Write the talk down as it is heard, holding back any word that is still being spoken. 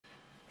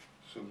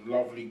Some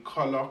lovely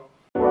colour.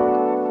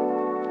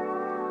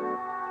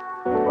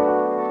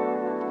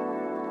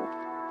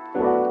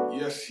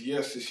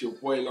 Yes, it's your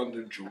boy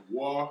London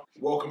Jawar.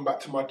 Welcome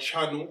back to my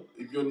channel.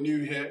 If you're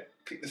new here,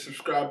 click the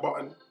subscribe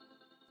button,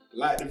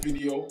 like the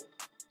video,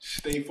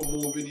 stay for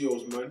more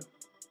videos, man.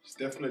 It's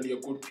definitely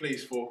a good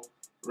place for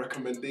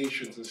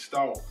recommendations and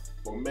style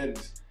for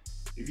men's.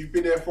 If you've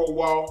been here for a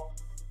while,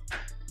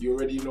 you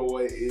already know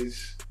what it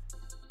is.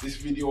 This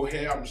video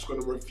here, I'm just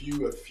going to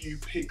review a few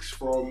picks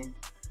from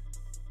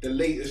the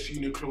latest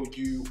Uniqlo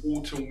U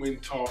Autumn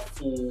Winter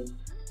Fall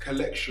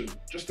collection.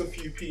 Just a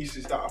few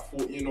pieces that I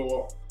thought, you know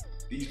what,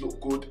 these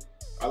look good,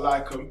 I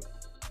like them,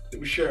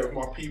 let me share it with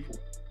my people.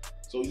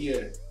 So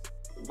yeah,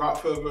 without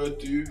further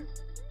ado,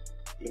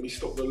 let me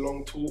stop the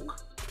long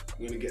talk,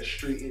 I'm going to get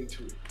straight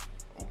into it.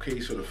 Okay,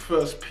 so the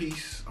first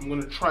piece I'm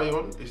going to try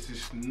on is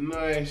this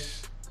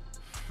nice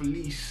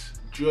fleece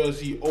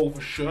jersey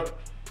overshirt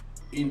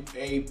in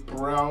a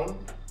brown.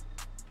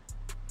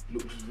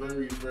 Looks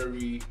very,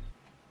 very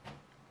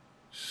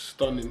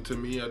stunning to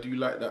me. I do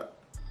like that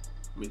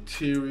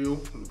material,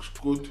 looks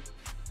good,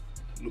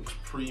 looks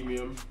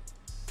premium.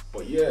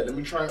 But yeah, let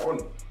me try it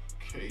on.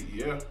 Okay,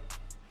 yeah.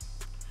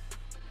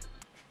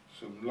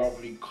 Some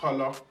lovely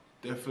colour,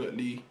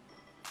 definitely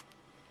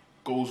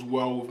goes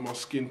well with my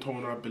skin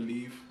tone, I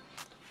believe.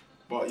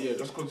 But yeah,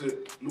 just because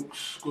it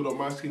looks good on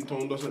my skin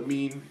tone doesn't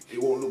mean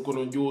it won't look good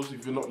on yours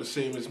if you're not the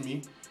same as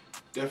me.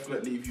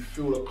 Definitely, if you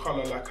feel the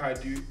colour like I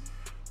do,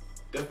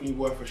 definitely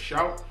worth a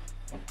shout.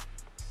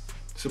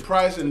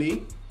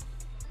 Surprisingly,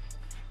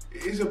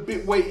 it is a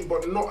bit weighty,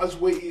 but not as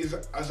weighty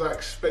as I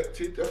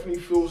expected. Definitely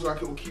feels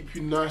like it will keep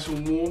you nice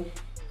and warm,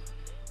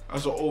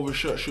 as an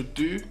overshirt should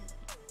do.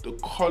 The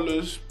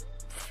collars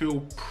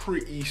feel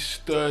pretty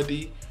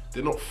sturdy.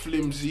 They're not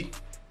flimsy.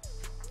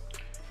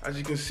 As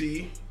you can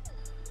see,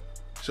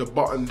 it's a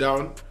button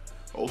down.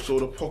 Also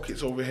the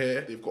pockets over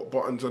here, they've got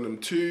buttons on them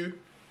too.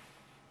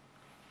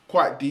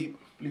 Quite deep.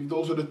 I believe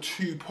those are the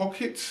two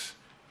pockets.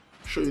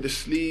 Show you the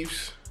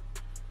sleeves,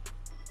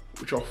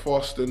 which are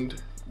fastened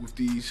with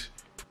these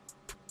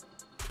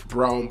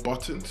brown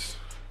buttons.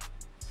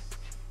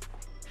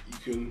 You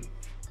can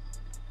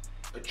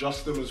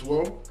adjust them as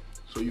well.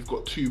 So you've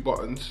got two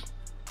buttons,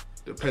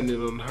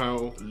 depending on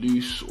how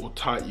loose or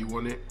tight you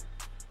want it.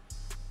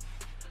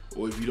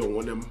 Or if you don't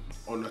want them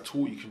on at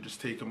all, you can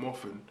just take them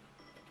off and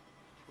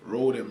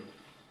roll them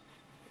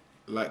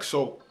like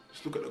so.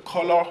 Let's look at the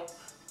collar.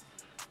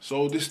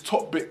 So this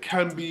top bit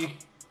can be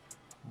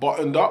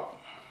buttoned up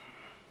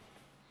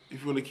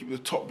if you want to keep the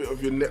top bit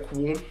of your neck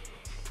warm.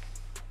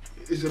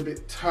 It is a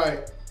bit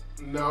tight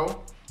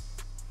now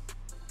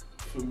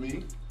for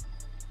me,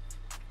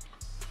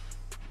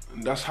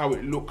 and that's how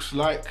it looks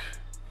like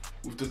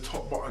with the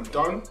top button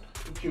done.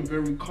 Looking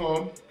very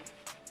calm,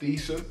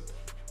 decent.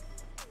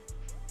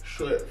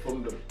 Show it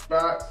from the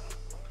back.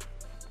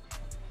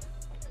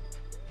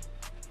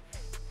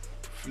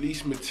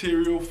 Fleece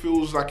material,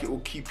 feels like it will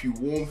keep you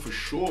warm for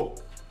sure.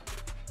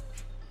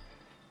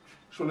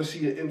 Just want to see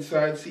the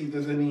inside, see if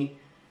there's any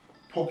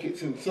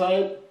pockets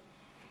inside.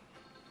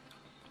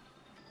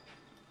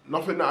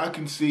 Nothing that I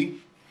can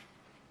see.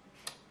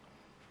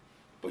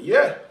 But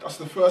yeah, that's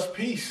the first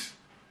piece.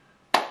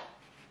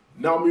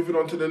 Now moving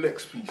on to the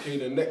next piece. Okay,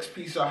 the next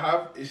piece I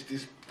have is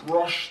this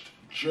brushed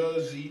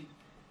jersey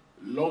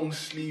long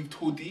sleeved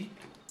hoodie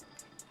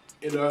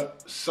in a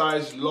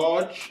size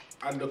large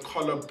and the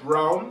color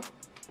brown.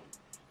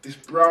 This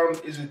brown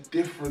is a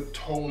different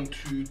tone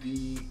to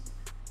the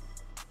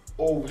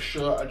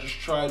overshirt I just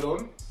tried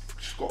on.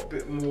 It's got a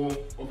bit more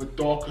of a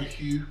darker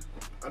hue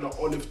and an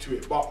olive to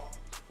it. But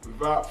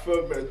without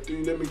further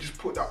ado, let me just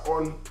put that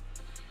on,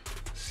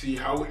 see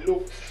how it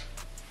looks.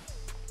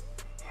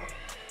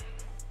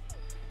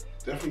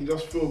 Definitely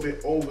does feel a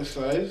bit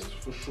oversized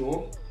for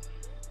sure.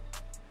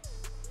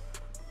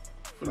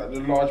 I feel like the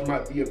large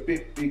might be a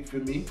bit big for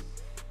me.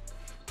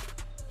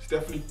 It's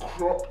definitely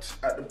cropped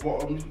at the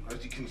bottom,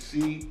 as you can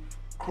see.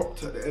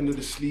 Cropped at the end of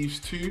the sleeves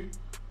too.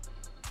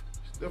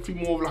 It's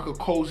definitely more of like a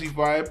cozy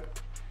vibe.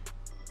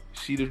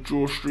 See the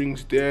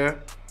drawstrings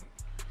there.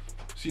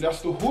 See,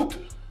 that's the hood.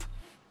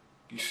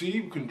 You see,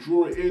 we can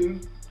draw it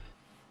in,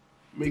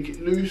 make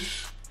it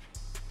loose.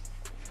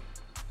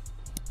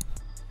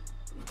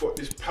 We've got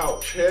this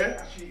pouch here.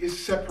 Actually, it's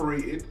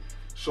separated,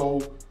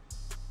 so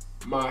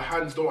my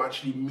hands don't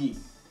actually meet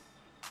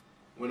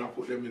when I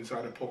put them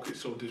inside the pocket.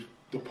 So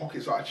the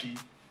pockets are actually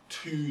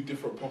two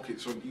different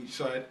pockets on each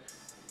side.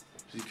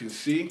 As you can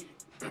see,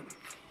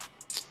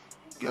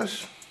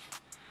 yes,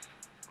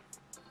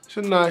 it's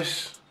a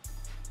nice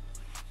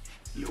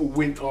little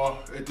winter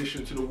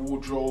addition to the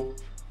wardrobe.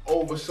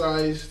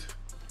 Oversized,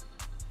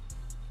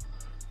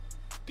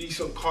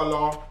 decent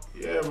color.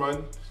 Yeah,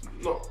 man,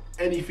 not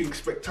anything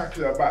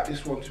spectacular about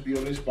this one, to be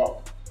honest,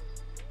 but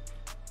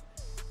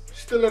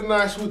still a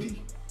nice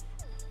hoodie.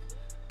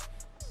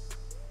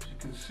 As you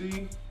can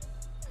see,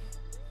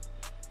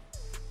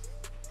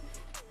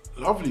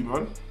 lovely,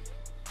 man.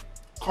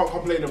 Can't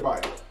complain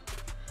about it.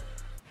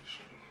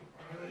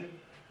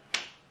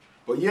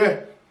 But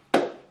yeah,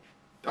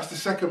 that's the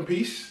second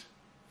piece.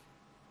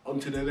 On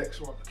to the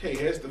next one. Okay,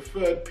 here's the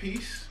third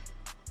piece.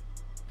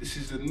 This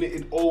is a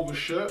knitted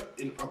overshirt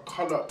in a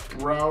colour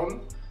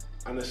brown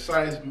and a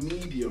size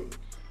medium.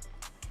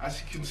 As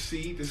you can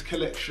see, this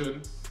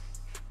collection,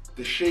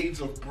 the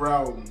shades of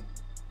brown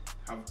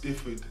have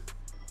differed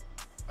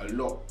a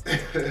lot.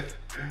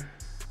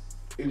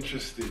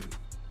 Interesting.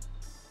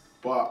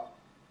 But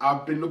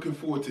I've been looking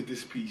forward to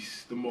this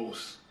piece the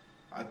most.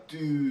 I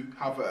do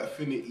have an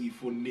affinity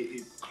for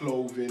knitted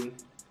clothing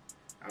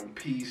and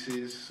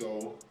pieces,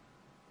 so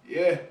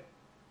yeah,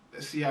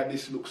 let's see how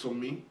this looks on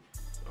me.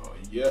 Oh,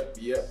 yep.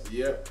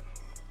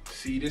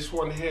 See, this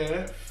one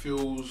here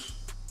feels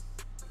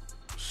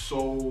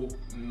so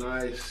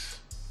nice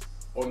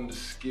on the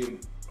skin,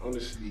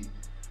 honestly.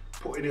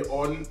 Putting it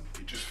on,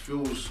 it just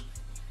feels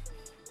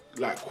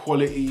like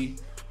quality,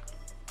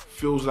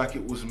 feels like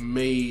it was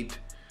made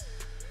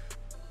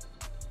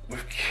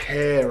with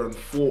care and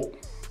thought.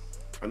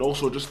 And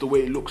also just the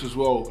way it looks as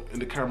well in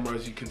the camera,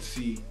 as you can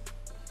see.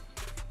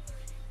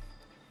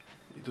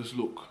 It does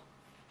look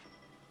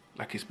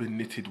like it's been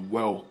knitted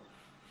well,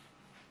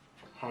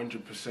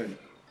 100%.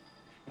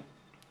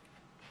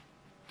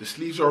 The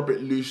sleeves are a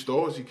bit loose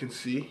though, as you can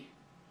see.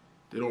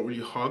 They don't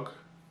really hug.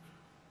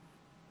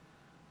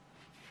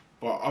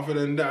 But other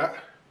than that,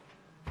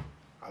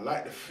 I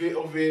like the fit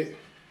of it.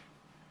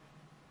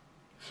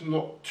 It's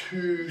not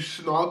too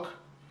snug,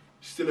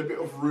 still a bit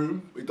of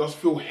room. It does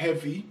feel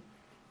heavy,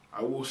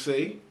 I will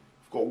say.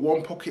 I've got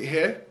one pocket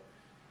here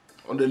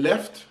on the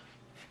left.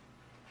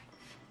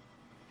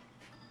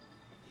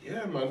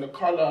 Yeah, man, the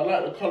colour, I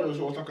like the colour as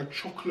well. It's like a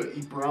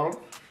chocolatey brown.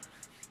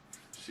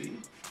 See,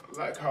 I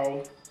like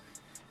how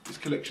this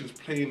collection's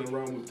playing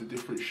around with the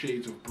different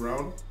shades of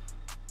brown.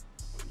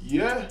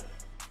 Yeah,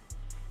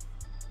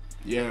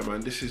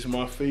 man, this is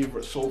my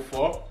favourite so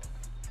far.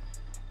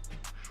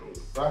 Show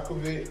the back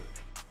of it.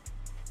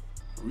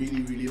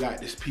 Really like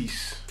this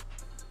piece.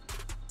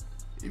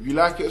 If you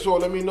like it as well,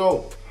 let me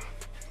know.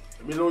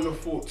 Let me know your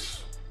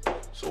thoughts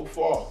so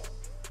far.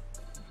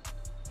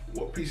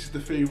 What piece is the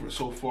favourite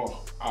so far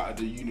out of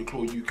the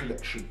Uniqlo U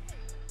collection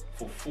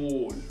for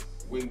fall,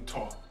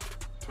 winter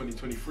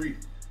 2023?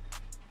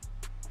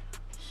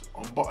 So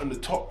unbutton the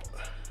top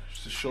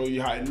just to show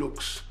you how it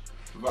looks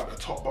without the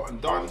top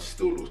button done. It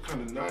still looks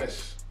kind of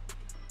nice.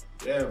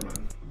 Yeah,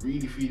 man,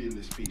 really feeling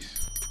this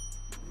piece.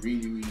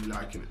 Really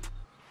liking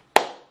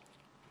it.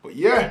 But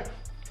yeah,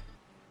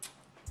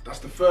 that's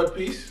the third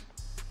piece.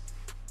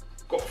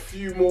 Got a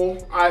few more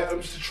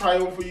items to try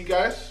on for you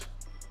guys,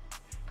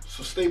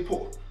 so stay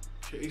put.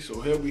 Okay,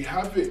 so here we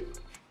have it.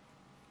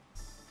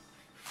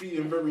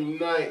 Feeling very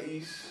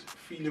 90s,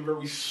 feeling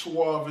very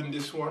suave in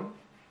this one.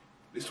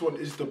 This one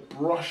is the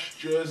brush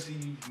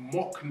jersey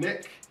mock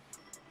neck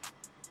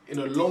in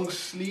a long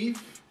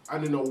sleeve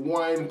and in a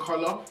wine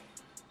color.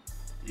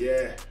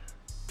 Yeah,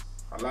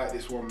 I like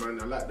this one,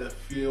 man. I like the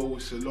feel.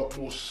 It's a lot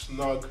more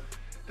snug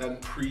than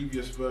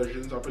previous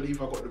versions. I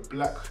believe I got the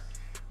black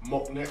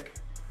mock neck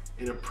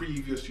in a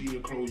previous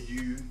Uniqlo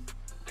U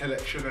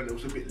collection and it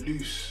was a bit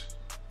loose.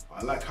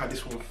 I like how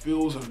this one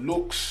feels and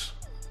looks.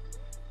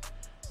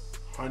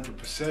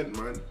 100%,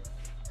 man.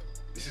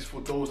 This is for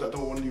those that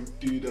don't want to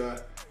do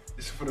the,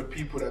 this is for the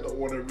people that don't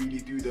want to really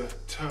do the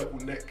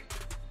turtleneck.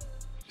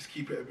 Just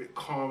keep it a bit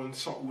calm and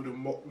subtle with a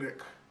mock neck.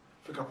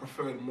 I think I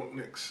prefer the mock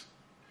necks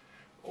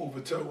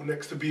over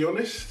turtlenecks, to be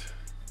honest.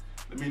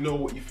 Let me know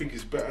what you think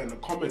is better in the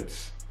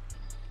comments.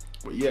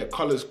 But yeah,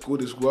 color's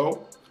good as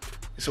well.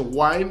 It's a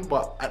wine,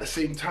 but at the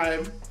same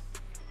time,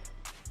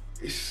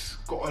 it's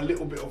got a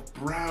little bit of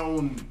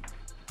brown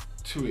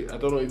to it. I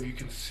don't know if you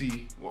can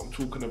see what I'm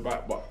talking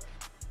about, but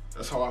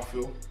that's how I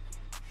feel.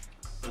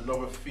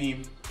 Another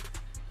theme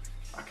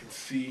I can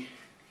see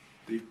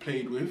they've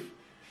played with,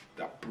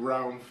 that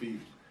brown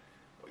theme.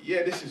 But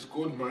yeah, this is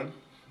good, man.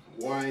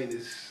 Wine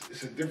is,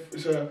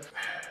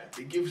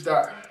 it gives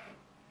that,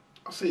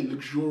 I'll say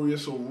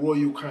luxurious or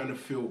royal kind of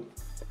feel.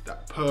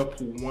 That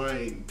purple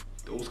wine,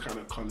 those kind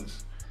of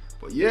colors.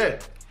 But yeah,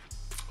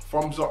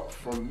 thumbs up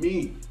from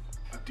me.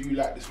 I do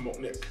like this mock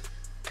neck.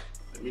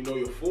 Let me know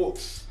your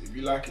thoughts if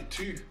you like it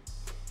too.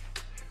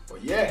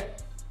 But yeah,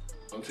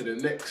 on to the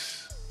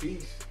next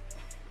piece.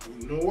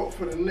 You know what,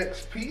 for the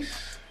next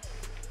piece,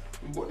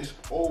 we've got this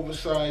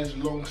oversized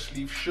long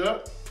sleeve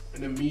shirt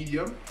in a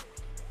medium.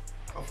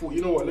 I thought,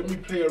 you know what, let me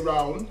play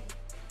around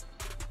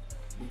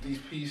with these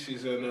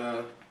pieces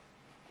and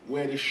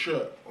wear this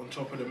shirt on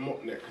top of the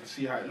mock neck and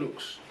see how it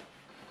looks.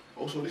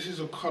 Also, this is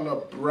a color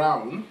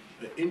brown,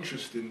 an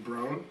interesting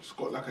brown. It's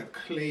got like a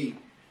clay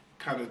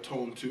kind of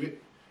tone to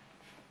it,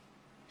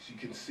 as you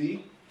can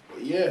see.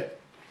 But yeah,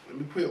 let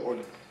me put it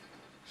on,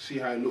 see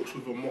how it looks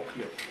with a mock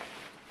neck.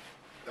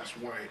 That's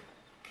wine.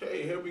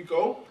 Okay, here we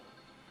go.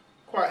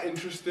 Quite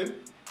interesting.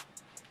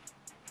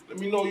 Let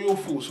me know your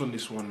thoughts on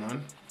this one,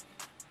 man.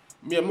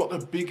 Me, I'm not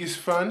the biggest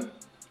fan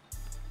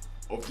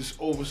of this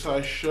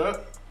oversized shirt,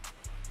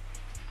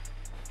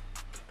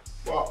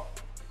 but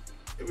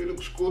if it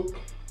looks good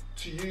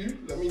to you,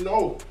 let me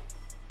know.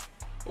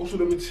 Also,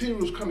 the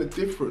material's kind of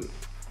different.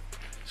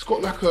 It's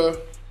got like a,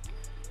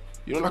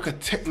 you know, like a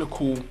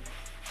technical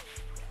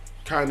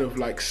kind of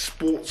like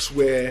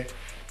sportswear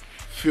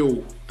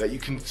feel that you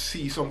can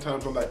see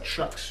sometimes on like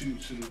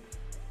tracksuits and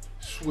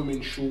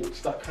swimming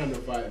shorts, that kind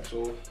of vibe.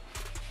 So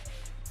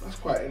that's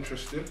quite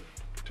interesting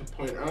to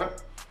point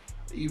out.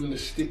 Even the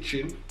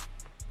stitching,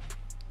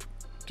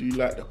 do you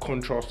like the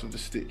contrast of the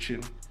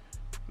stitching,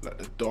 like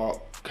the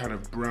dark kind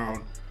of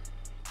brown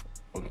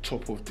on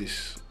top of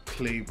this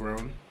clay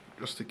brown,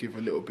 just to give a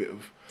little bit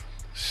of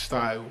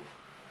style.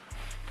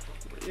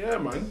 But yeah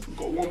man, we've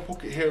got one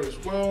pocket here as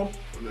well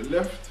on the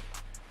left,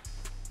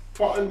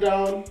 button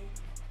down.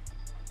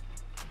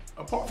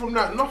 Apart from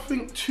that,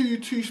 nothing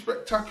too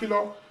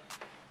spectacular.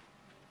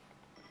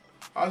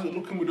 How's it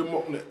looking with the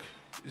mock neck?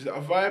 Is that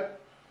a vibe?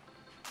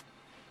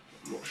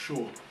 I'm not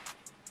sure.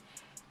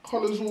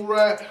 Collar's all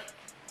right.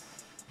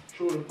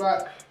 Shoulder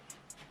back.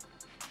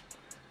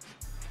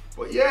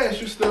 But yeah, it's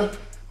just a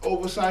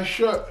oversized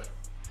shirt.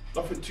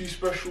 Nothing too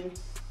special.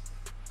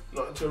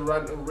 Nothing to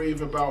rant and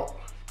rave about.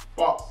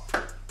 But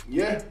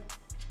yeah,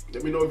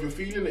 let me know if you're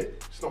feeling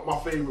it. It's not my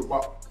favorite,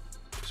 but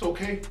it's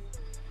okay.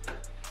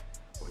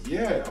 But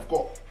yeah, I've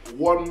got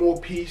one more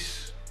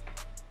piece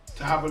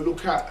to have a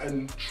look at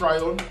and try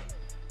on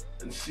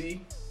and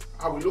see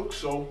how it looks,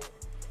 so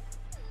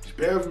just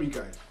bear with me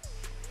guys.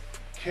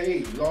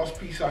 Okay, last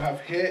piece I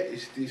have here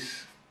is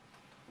this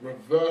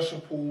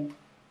reversible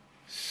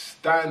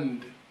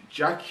stand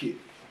jacket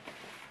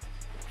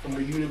from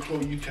the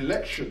Uniqlo U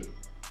collection.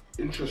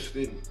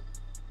 Interesting,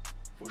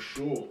 for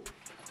sure.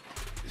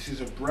 This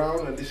is a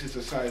brown and this is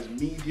a size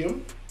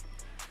medium.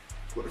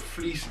 Got a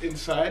fleece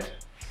inside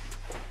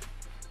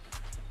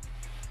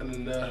and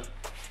then the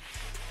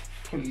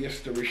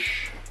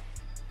polyesterish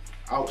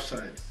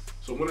outside.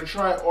 So I'm gonna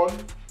try it on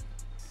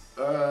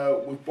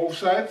with both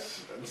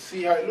sides and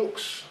see how it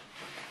looks.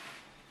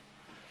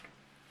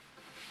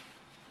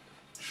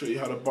 Show you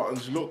how the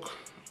buttons look.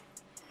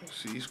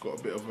 See, it's got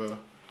a bit of a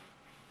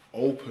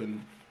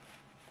open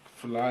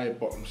fly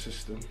bottom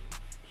system,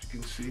 as you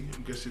can see.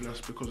 I'm guessing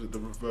that's because of the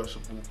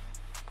reversible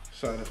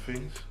side of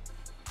things.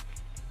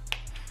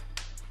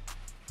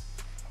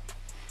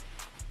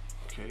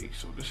 Okay,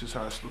 so this is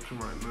how it's looking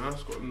right now.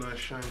 It's got a nice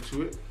shine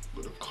to it.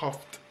 Got the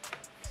cuffed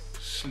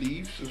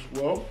sleeves as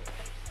well.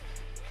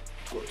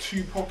 Got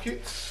two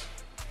pockets.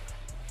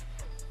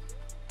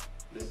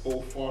 They're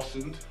both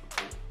fastened,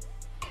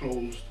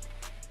 closed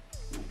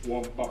with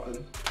one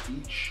button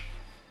each,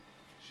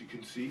 as you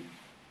can see.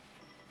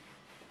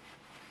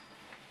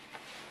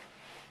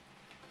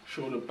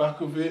 Show the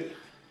back of it.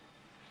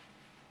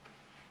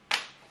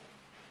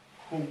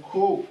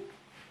 Cool.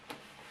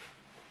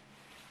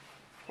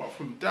 Apart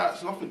from that,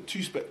 there's nothing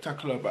too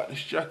spectacular about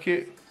this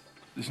jacket.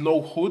 There's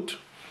no hood,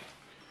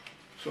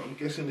 so I'm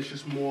guessing it's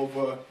just more of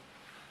a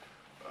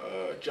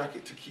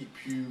jacket to keep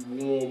you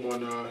warm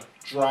on a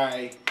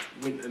dry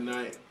winter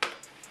night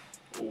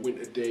or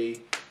winter day.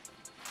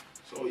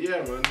 So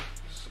yeah man,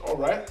 it's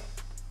alright.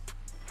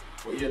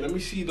 But yeah, let me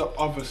see the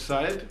other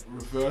side,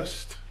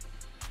 reversed.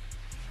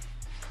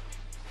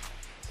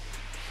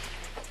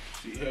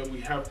 See here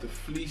we have the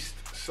fleeced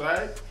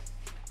side.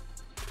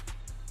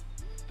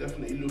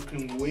 Definitely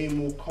looking way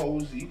more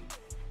cozy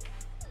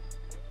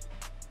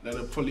than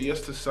the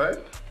polyester side.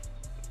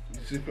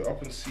 Zip it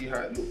up and see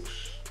how it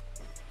looks.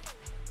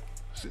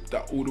 Zip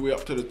that all the way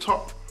up to the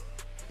top.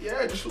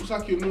 Yeah, it just looks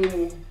like your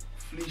normal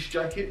fleece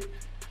jacket.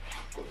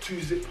 Got two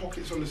zip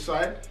pockets on the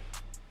side.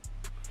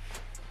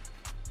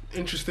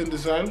 Interesting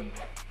design.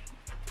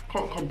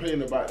 Can't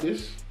complain about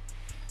this.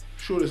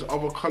 Sure there's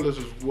other colors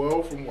as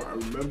well from what I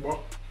remember.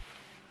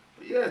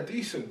 But yeah,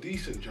 decent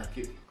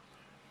jacket.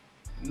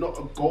 Not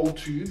a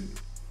go-to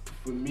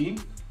for me,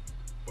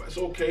 but it's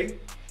okay.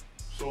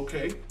 It's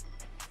okay.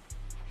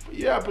 But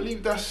yeah, I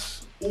believe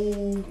that's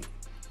all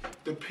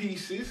the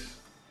pieces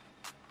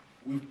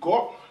we've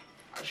got.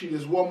 Actually,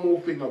 there's one more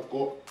thing I've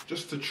got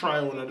just to try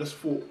on. I just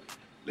thought,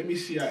 let me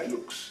see how it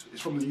looks.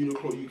 It's from the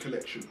Uniqlo U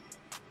collection.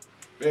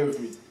 Bear with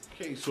me.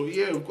 Okay, so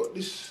yeah, we've got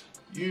this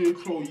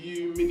Uniqlo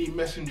U mini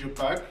messenger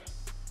bag.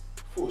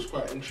 Thought it was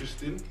quite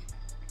interesting.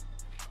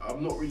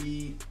 I'm not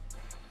really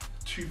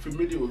too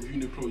familiar with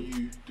Uniqlo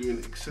U doing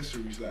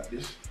accessories like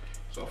this,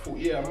 so I thought,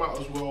 yeah, I might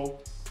as well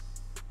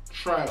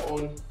try it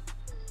on,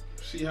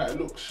 see how it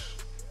looks.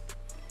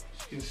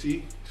 As you can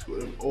see, it's got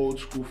them old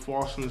school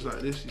fasteners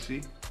like this, you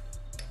see.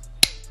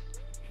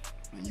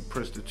 And you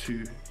press the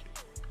two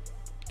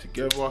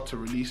together to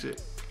release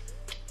it.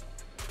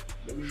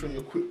 Let me show you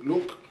a quick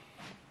look.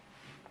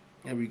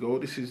 There we go,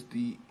 this is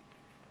the,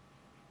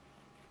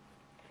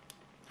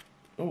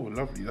 oh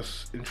lovely,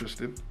 that's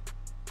interesting.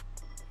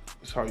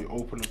 That's how you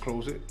open and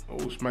close it. Oh,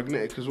 it's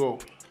magnetic as well.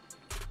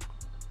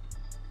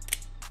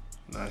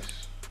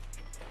 Nice.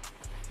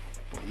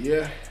 But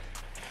yeah,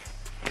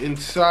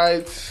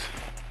 inside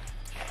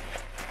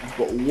you've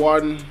got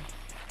one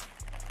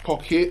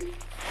pocket,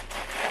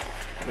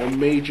 one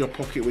major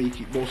pocket where you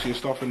keep most of your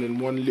stuff, and then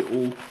one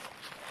little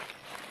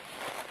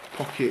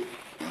pocket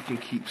that you can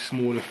keep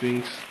smaller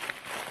things.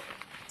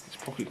 This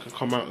pocket can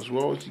come out as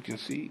well, as you can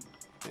see.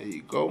 There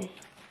you go.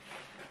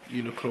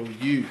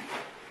 Uniqlo U.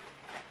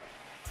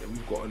 Then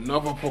we've got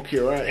another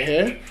pocket right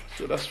here,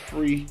 so that's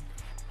three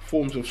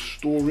forms of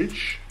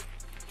storage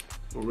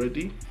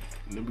already.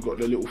 And then we've got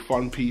the little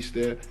fun piece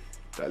there,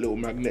 that little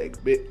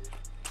magnetic bit.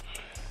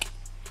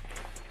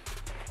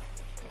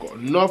 Got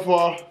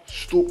another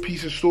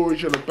piece of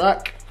storage at the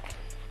back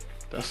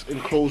that's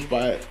enclosed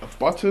by a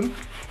button.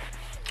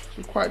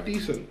 So quite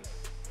decent,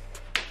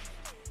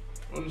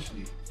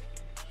 honestly.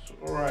 It's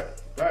alright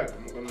bag,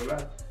 I'm not gonna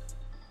lie.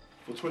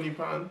 For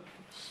 £20,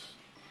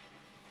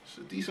 it's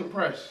a decent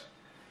price.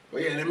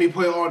 But yeah, let me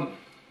put it on,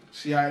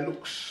 see how it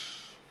looks.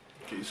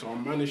 Okay, so I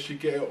managed to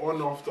get it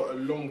on after a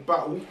long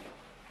battle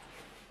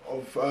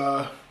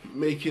of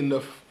making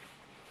the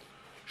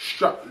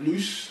strap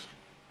loose.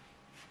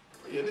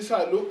 But yeah, this is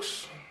how it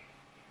looks.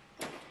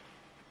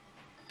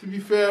 To be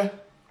fair,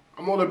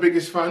 I'm not the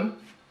biggest fan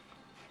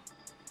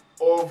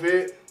of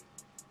it,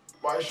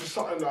 but it's just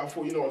something that I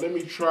thought, you know, let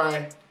me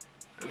try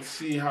and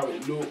see how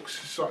it looks.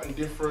 Something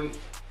different.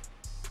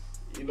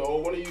 You know,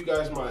 one of you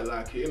guys might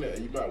like it,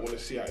 innit? You might want to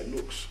see how it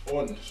looks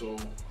on. So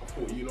I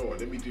thought, you know what,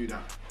 let me do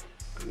that.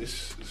 And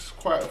this is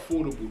quite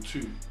affordable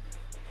too.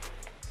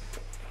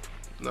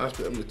 Nice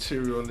bit of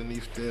material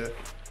underneath there.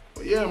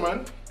 But yeah,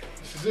 man,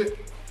 this is it.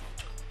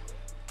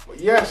 But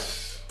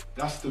yes,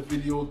 that's the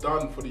video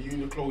done for the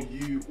Uniqlo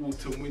U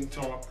Autumn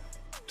Winter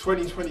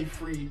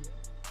 2023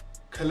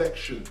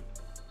 collection.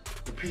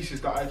 The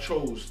pieces that I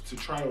chose to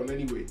try on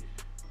anyway.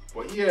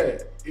 But yeah,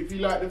 if you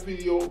like the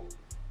video,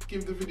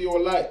 give the video a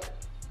like.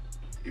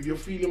 If you're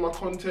feeling my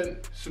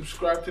content,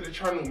 subscribe to the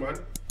channel, man.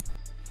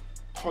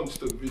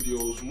 Constant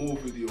videos, more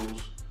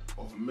videos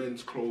of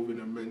men's clothing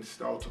and men's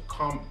style to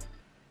come.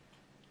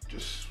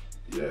 Just,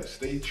 yeah,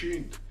 stay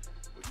tuned.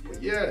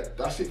 But yeah,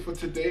 that's it for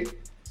today.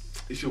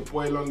 It's your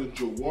boy London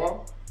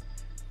Jawar.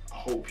 I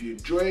hope you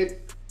enjoyed.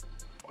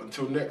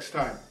 Until next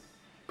time,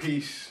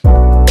 peace.